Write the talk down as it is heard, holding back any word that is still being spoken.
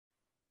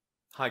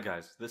Hi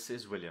guys, this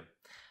is William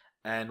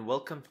and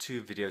welcome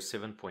to video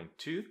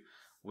 7.2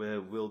 where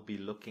we'll be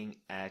looking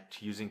at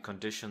using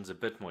conditions a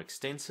bit more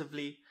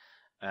extensively.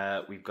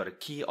 We've got a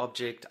key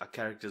object, our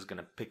character is going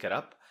to pick it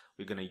up,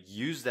 we're going to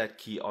use that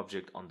key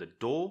object on the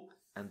door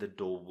and the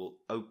door will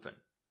open.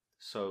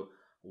 So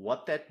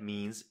what that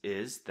means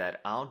is that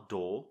our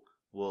door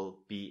will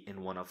be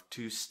in one of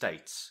two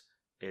states.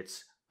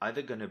 It's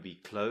either going to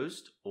be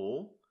closed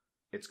or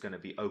it's going to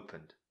be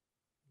opened,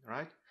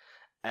 right?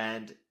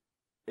 And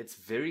it's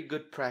very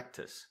good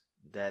practice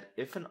that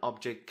if an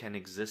object can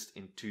exist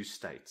in two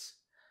states,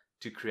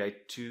 to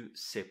create two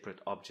separate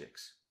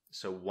objects.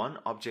 So one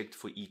object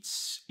for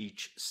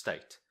each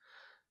state.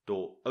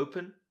 Door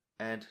open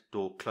and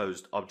door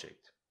closed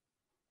object.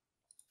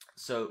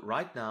 So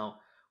right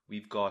now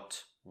we've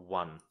got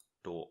one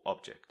door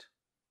object.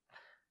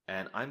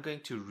 And I'm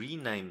going to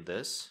rename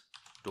this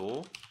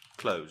door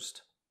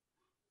closed.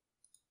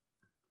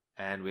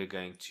 And we're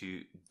going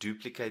to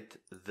duplicate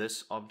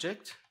this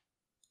object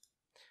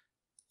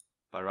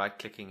by right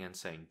clicking and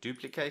saying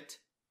duplicate,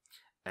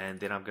 and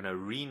then I'm going to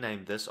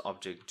rename this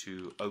object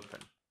to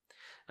open.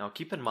 Now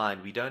keep in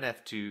mind we don't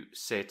have to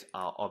set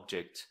our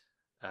object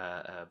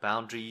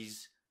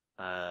boundaries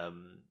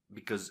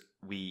because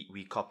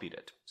we copied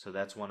it, so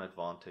that's one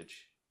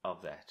advantage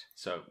of that.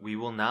 So we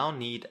will now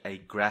need a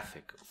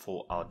graphic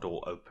for our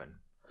door open.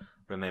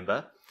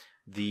 Remember,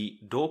 the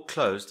door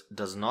closed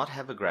does not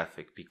have a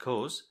graphic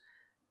because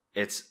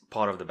it's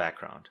part of the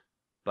background.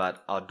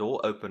 But our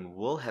door open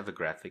will have a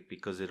graphic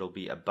because it'll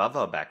be above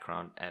our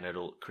background and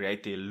it'll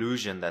create the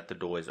illusion that the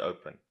door is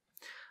open.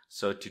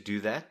 So to do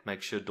that,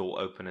 make sure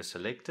door open is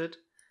selected.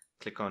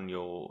 Click on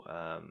your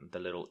the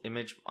little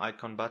image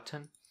icon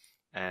button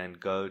and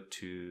go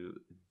to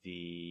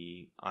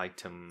the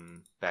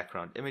item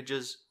background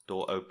images,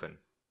 door open.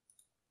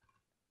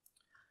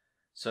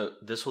 So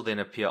this will then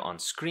appear on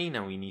screen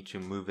and we need to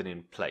move it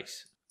in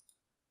place.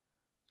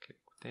 Click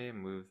there,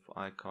 move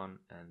icon,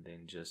 and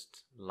then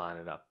just line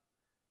it up.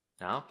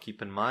 Now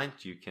keep in mind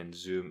you can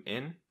zoom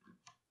in,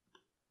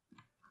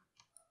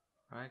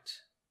 right,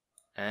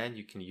 and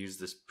you can use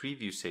this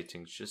preview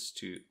settings just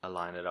to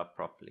align it up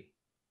properly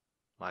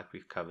like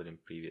we've covered in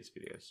previous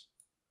videos.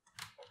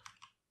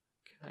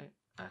 Okay,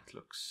 that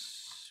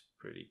looks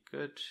pretty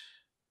good.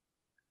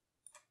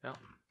 Yeah,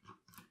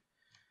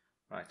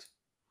 right.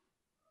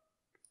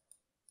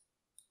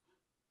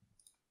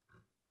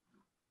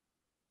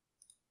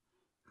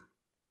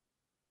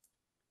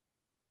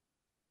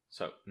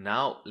 So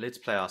now let's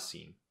play our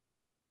scene.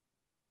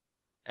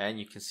 And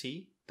you can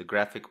see the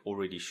graphic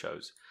already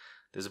shows.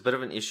 There's a bit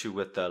of an issue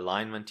with the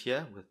alignment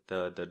here with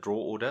the draw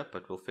order,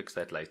 but we'll fix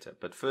that later.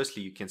 But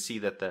firstly, you can see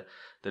that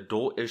the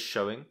door is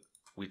showing,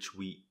 which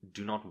we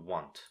do not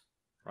want,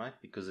 right?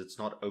 Because it's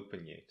not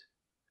open yet.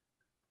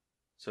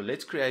 So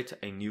let's create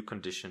a new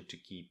condition to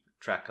keep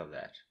track of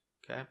that.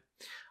 Okay,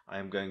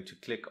 I'm going to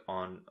click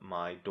on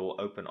my door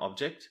open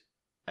object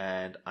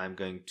and I'm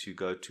going to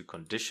go to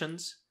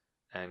conditions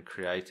and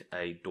create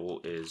a door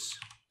is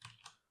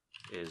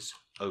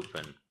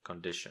open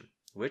condition,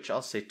 which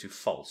I'll set to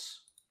false.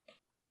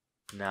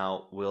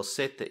 Now we'll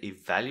set the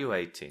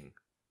evaluating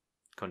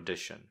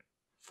condition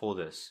for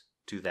this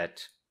to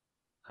that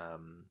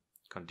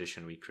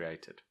condition we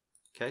created.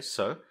 Okay,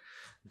 so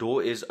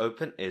door is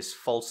open is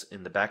false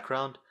in the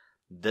background.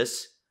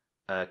 This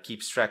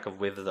keeps track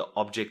of whether the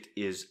object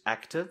is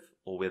active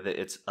or whether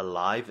it's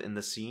alive in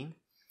the scene.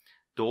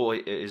 Door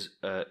is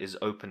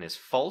open is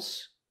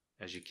false,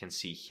 as you can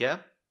see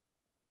here.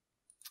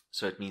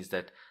 So it means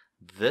that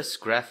this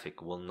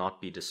graphic will not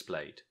be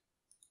displayed.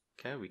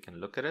 Okay, we can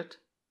look at it.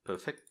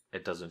 Perfect.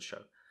 It doesn't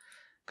show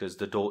because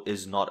the door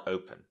is not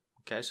open.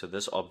 Okay, so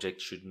this object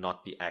should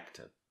not be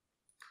active.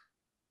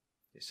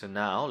 So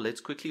now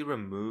let's quickly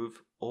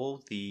remove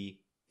all the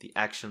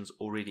actions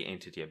already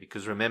entered here,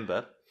 because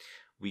remember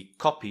we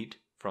copied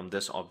from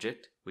this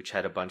object which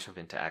had a bunch of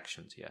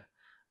interactions here,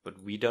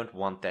 but we don't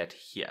want that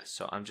here.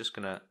 So I'm just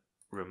gonna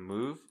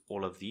remove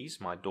all of these,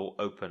 my door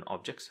open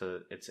object, so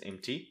it's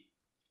empty.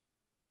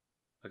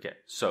 Okay,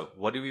 so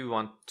what do we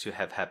want to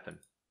have happen?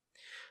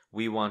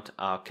 We want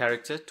our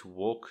character to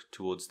walk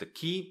towards the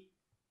key,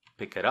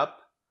 pick it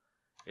up,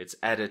 it's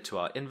added to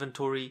our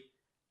inventory,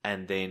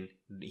 and then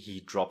he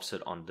drops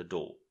it on the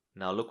door.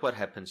 Now look what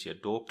happens here.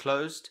 Door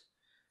closed,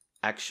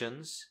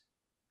 actions,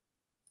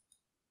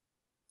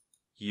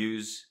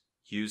 use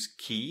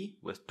key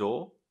with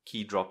door,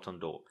 key dropped on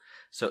door.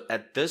 So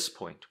at this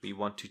point we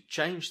want to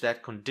change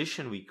that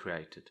condition we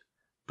created,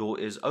 door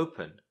is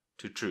open,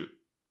 to true,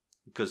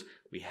 because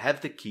we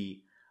have the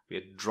key, we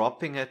are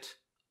dropping it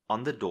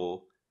on the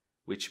door,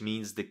 which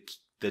means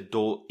the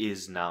door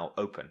is now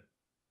open.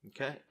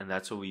 Okay, and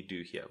that's what we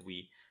do here.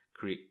 We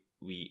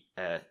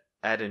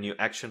add a new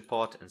action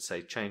part and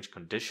say change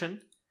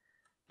condition,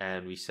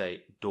 and we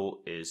say door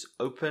is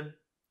open,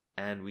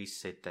 and we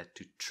set that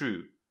to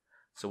true.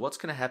 So what's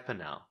going to happen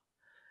now?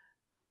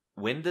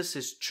 When this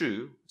is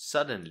true,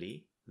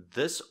 suddenly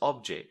this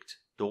object,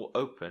 door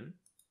open,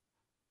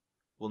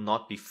 will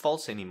not be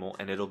false anymore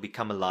and it'll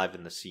become alive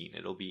in the scene.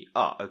 It'll be,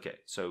 okay,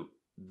 so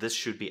this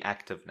should be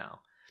active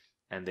now,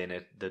 and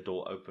then the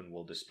door open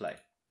will display.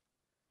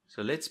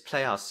 So let's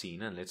play our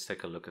scene and let's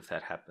take a look if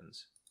that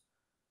happens.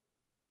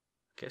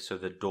 Okay, so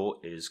the door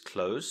is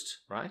closed,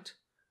 right?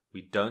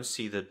 We don't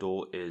see the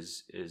door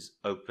is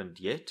opened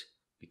yet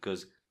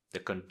because the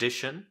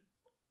condition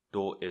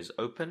door is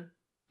open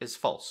is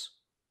false.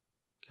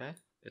 Okay,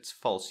 it's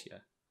false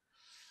here.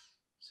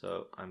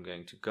 So I'm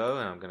going to go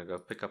and I'm going to go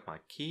pick up my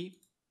key.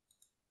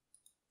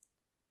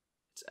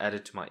 It's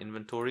added to my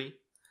inventory.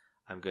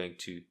 I'm going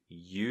to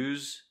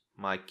use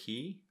my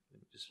key.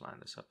 Let me just line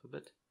this up a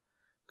bit.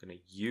 I'm going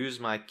to use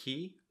my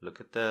key. Look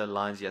at the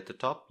lines here at the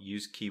top.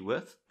 Use key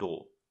with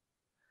door.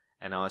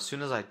 And now as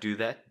soon as I do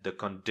that, the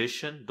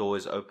condition door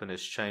is open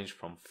is changed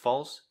from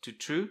false to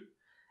true,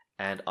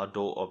 and our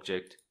door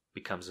object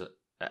becomes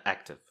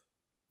active.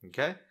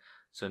 Okay,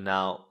 so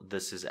now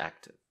this is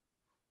active.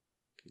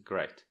 Okay,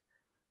 great.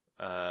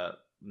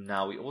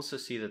 Now we also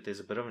see that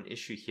there's a bit of an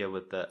issue here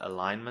with the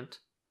alignment.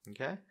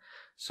 Okay,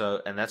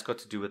 so and that's got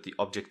to do with the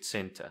object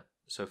center.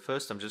 So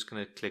first I'm just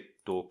going to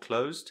click door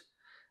closed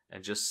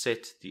and just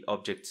set the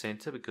object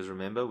center, because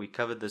remember we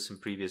covered this in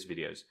previous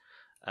videos.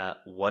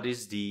 What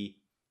is the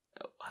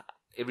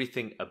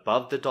everything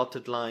above the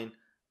dotted line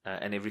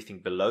and everything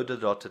below the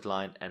dotted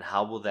line, and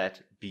how will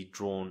that be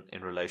drawn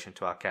in relation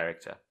to our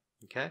character?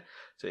 Okay,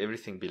 so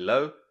everything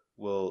below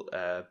will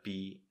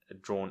be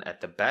drawn at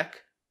the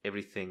back.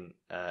 Everything,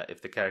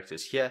 if the character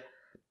is here,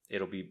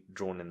 it'll be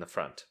drawn in the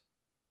front.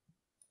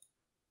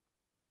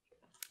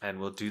 And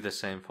we'll do the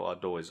same for our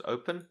door is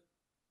open.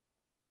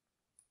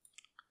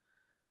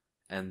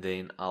 And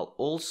then I'll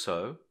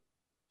also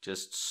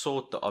just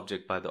sort the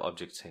object by the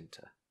object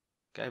center.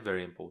 Okay,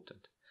 very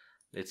important.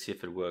 Let's see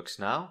if it works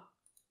now.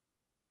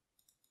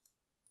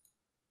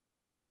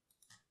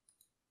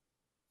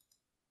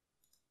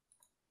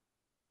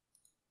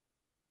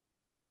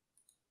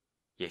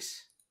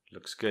 Yes,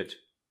 looks good.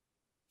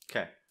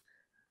 Okay.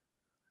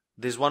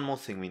 There's one more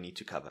thing we need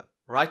to cover.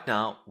 Right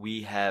now,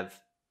 we have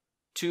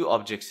two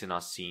objects in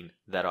our scene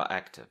that are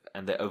active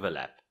and they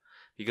overlap.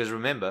 Because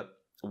remember,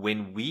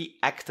 when we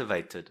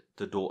activated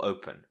the door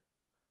open,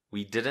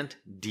 we didn't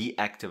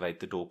deactivate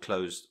the door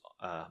closed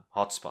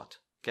hotspot.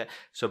 Okay,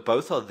 so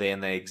both are there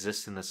and they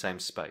exist in the same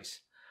space.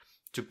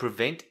 To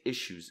prevent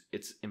issues,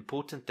 it's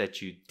important that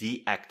you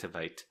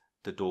deactivate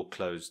the door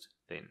closed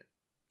then.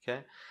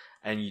 Okay,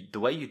 and the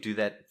way you do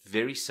that,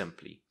 very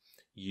simply,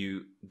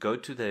 you go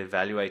to the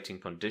evaluating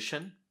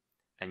condition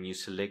and you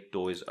select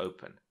door is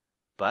open,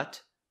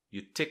 but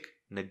you tick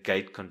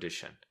negate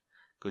condition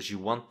because you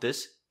want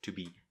this to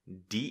be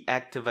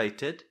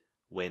deactivated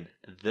when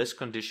this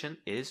condition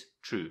is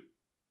true.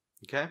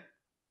 Okay,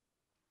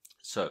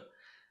 so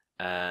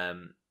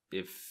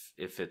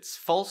if it's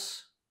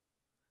false,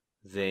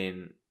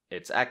 then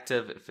it's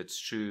active. If it's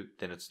true,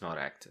 then it's not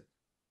active.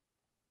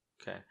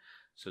 Okay,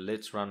 so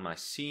let's run my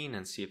scene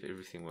and see if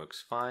everything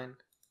works fine.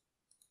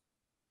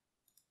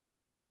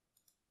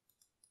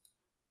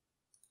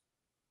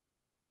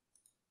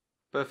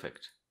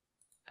 Perfect.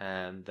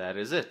 And that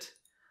is it.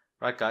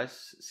 Right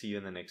guys, see you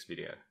in the next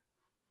video.